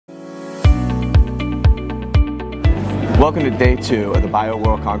Welcome to day 2 of the Bio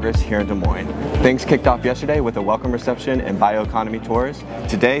World Congress here in Des Moines. Things kicked off yesterday with a welcome reception and bioeconomy tours.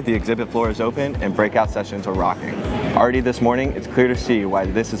 Today, the exhibit floor is open and breakout sessions are rocking. Already this morning, it's clear to see why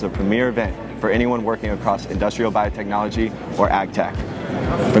this is a premier event for anyone working across industrial biotechnology or ag tech.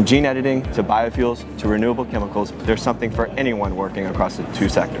 From gene editing to biofuels to renewable chemicals, there's something for anyone working across the two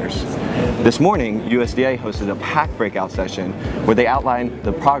sectors. This morning, USDA hosted a packed breakout session where they outlined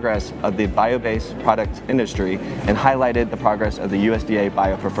the progress of the bio-based product industry and highlighted the progress of the USDA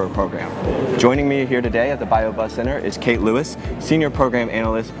BioPreferred Program. Joining me here today at the BioBuzz Center is Kate Lewis, Senior Program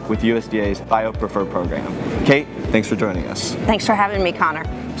Analyst with USDA's BioPreferred Program. Kate, thanks for joining us. Thanks for having me, Connor.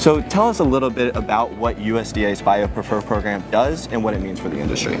 So tell us a little bit about what USDA's BioPreferred Program does and what it means for the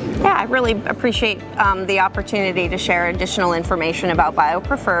industry. Yeah, I really appreciate the opportunity to share additional information about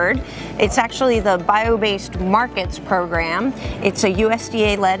BioPreferred. It's actually the Bio-Based Markets Program. It's a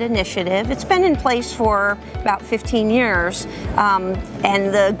USDA-led initiative. It's been in place for about 15 years,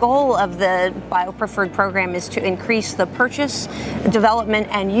 and the goal of the BioPreferred Program is to increase the purchase, development,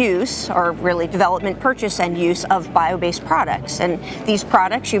 and use, or really development, purchase, and use of bio-based products. And these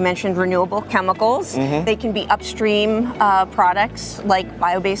products, you mentioned renewable chemicals. They can be upstream products like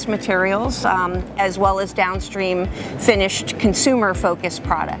bio-based materials, as well as downstream finished consumer-focused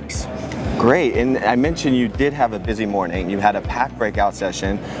products. Great, and I mentioned you did have a busy morning. You had a packed breakout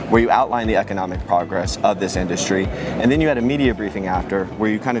session where you outlined the economic progress of this industry, and then you had a media briefing after where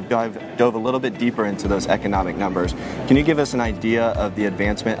you kind of dove a little bit deeper into those economic numbers. Can you give us an idea of the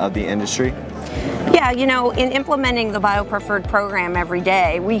advancement of the industry? Yeah, you know, in implementing the BioPreferred program every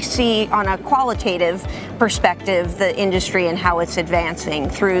day, we see on a qualitative perspective the industry and how it's advancing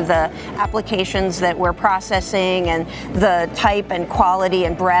through the applications that we're processing and the type and quality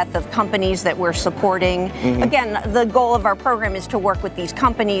and breadth of companies that we're supporting. Again, the goal of our program is to work with these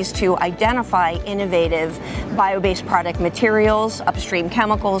companies to identify innovative bio-based product materials, upstream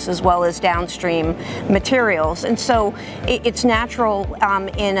chemicals, as well as downstream materials. And so it's natural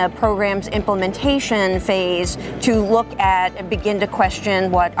in a program's implementation phase to look at and begin to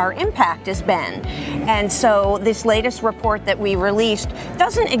question what our impact has been. And so this latest report that we released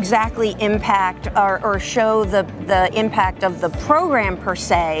doesn't exactly impact or show the impact of the program per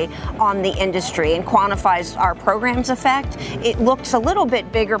se on the industry and quantifies our program's effect. It looks a little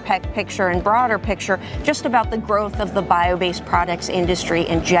bit bigger picture and broader picture just about the growth of the bio-based products industry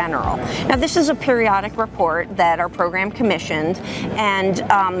in general. Now, this is a periodic report that our program commissioned, and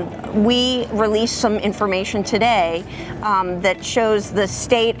we released some information today that shows the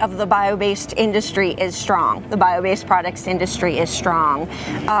state of the bio-based industry is strong. The bio-based products industry is strong.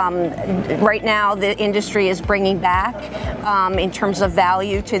 Right now, the industry is bringing back, in terms of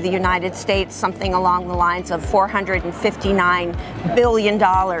value to the United States, something along the lines of $459 billion.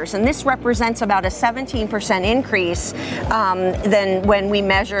 And this represents about a 17% increase than when we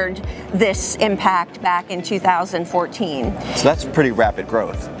measured this impact back in 2014. So that's pretty rapid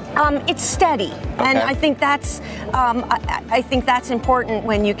growth. It's steady, and I think that's important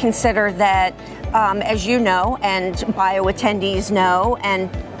when you consider that, as you know, and bio attendees know, and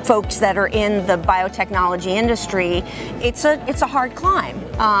folks that are in the biotechnology industry, it's a hard climb,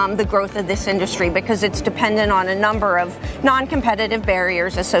 the growth of this industry, because it's dependent on a number of non-competitive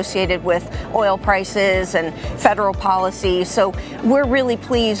barriers associated with oil prices and federal policy. So we're really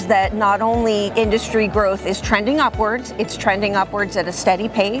pleased that not only industry growth is trending upwards, it's trending upwards at a steady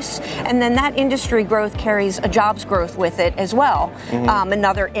pace, and then that industry growth carries a jobs growth with it as well.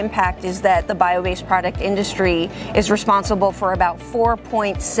 Another impact is that the bio-based product industry is responsible for about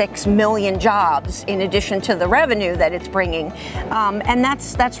 4.6 million jobs in addition to the revenue that it's bringing, and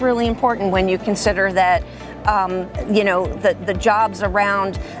that's really important when you consider that you know, the jobs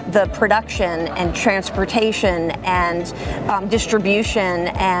around the production and transportation and distribution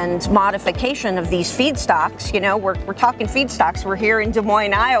and modification of these feedstocks. You know, we're talking feedstocks. We're here in Des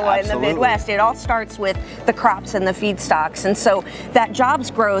Moines, Iowa, in the Midwest. It all starts with the crops and the feedstocks. And so that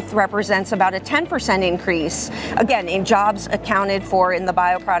jobs growth represents about a 10% increase, again, in jobs accounted for in the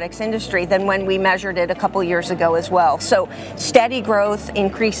bioproducts industry than when we measured it a couple years ago as well. So steady growth,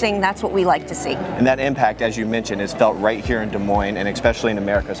 increasing, that's what we like to see. And that impact, as you mentioned, is felt right here in Des Moines, and especially in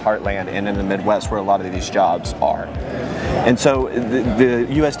America's heartland and in the Midwest where a lot of these jobs are. And so the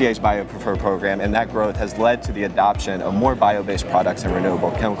USDA's BioPreferred Program and that growth has led to the adoption of more bio-based products and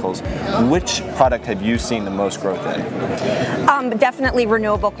renewable chemicals. Which product have you seen the most growth in? Definitely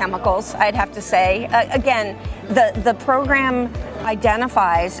renewable chemicals, I'd have to say. Again, the program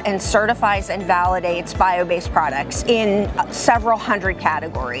identifies and certifies and validates bio-based products in several hundred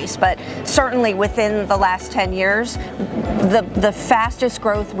categories, but certainly within the last 10 years, the fastest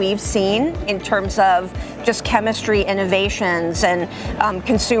growth we've seen in terms of just chemistry innovations and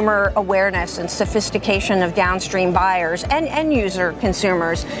consumer awareness and sophistication of downstream buyers and end user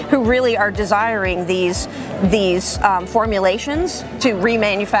consumers who really are desiring these formulations to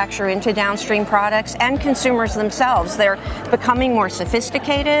remanufacture into downstream products, and consumers themselves. They're becoming more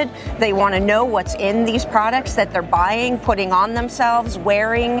sophisticated. They want to know what's in these products that they're buying, putting on themselves,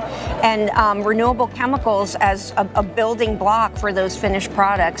 wearing, and renewable chemicals as a building block for those finished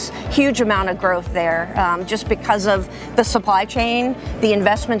products. Huge amount of growth there, just because of the supply chain, the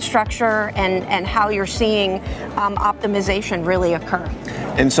investment structure, and how you're seeing optimization really occur.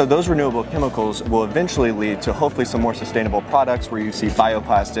 And so those renewable chemicals will eventually lead to hopefully some more sustainable products where you see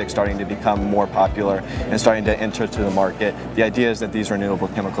bioplastics starting to become more popular and starting to enter to the market. The idea is that these renewable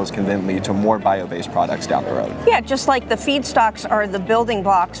chemicals can then lead to more bio-based products down the road. Yeah, just like the feedstocks are the building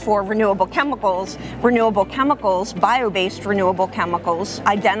blocks for renewable chemicals, bio-based renewable chemicals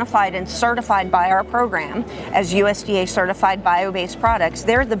identified and certified by our program as USDA certified bio-based products,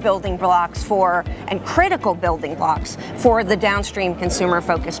 they're the building blocks for, and critical building blocks for, the downstream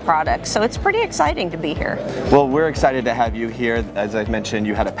consumer-focused products. So it's pretty exciting to be here. Well, we're excited to have you here. As I mentioned,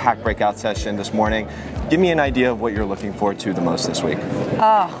 you had a packed breakout session this morning. Give me an idea of what you're looking forward to the most this week.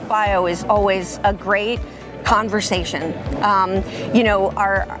 Oh, bio is always a great conversation.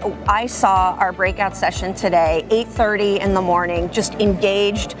 I saw our breakout session today, 8:30 in the morning, just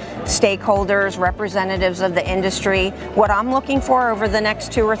engaged stakeholders, representatives of the industry. What I'm looking for over the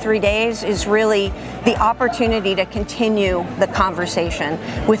next 2 or 3 days is really the opportunity to continue the conversation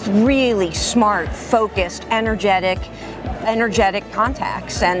with really smart, focused, energetic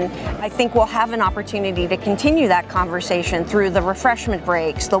contacts, and I think we'll have an opportunity to continue that conversation through the refreshment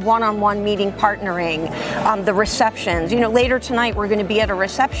breaks, the one-on-one meeting partnering, the receptions. Later tonight we're going to be at a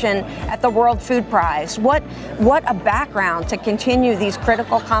reception at the World Food Prize. What a background to continue these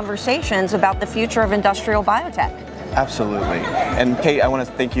critical conversations about the future of industrial biotech. Absolutely. And Kate, I want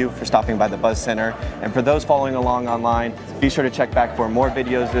to thank you for stopping by the Buzz Center. And for those following along online, be sure to check back for more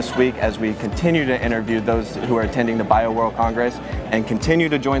videos this week as we continue to interview those who are attending the BioWorld Congress, and continue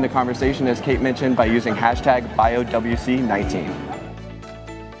to join the conversation, as Kate mentioned, by using hashtag BioWC19.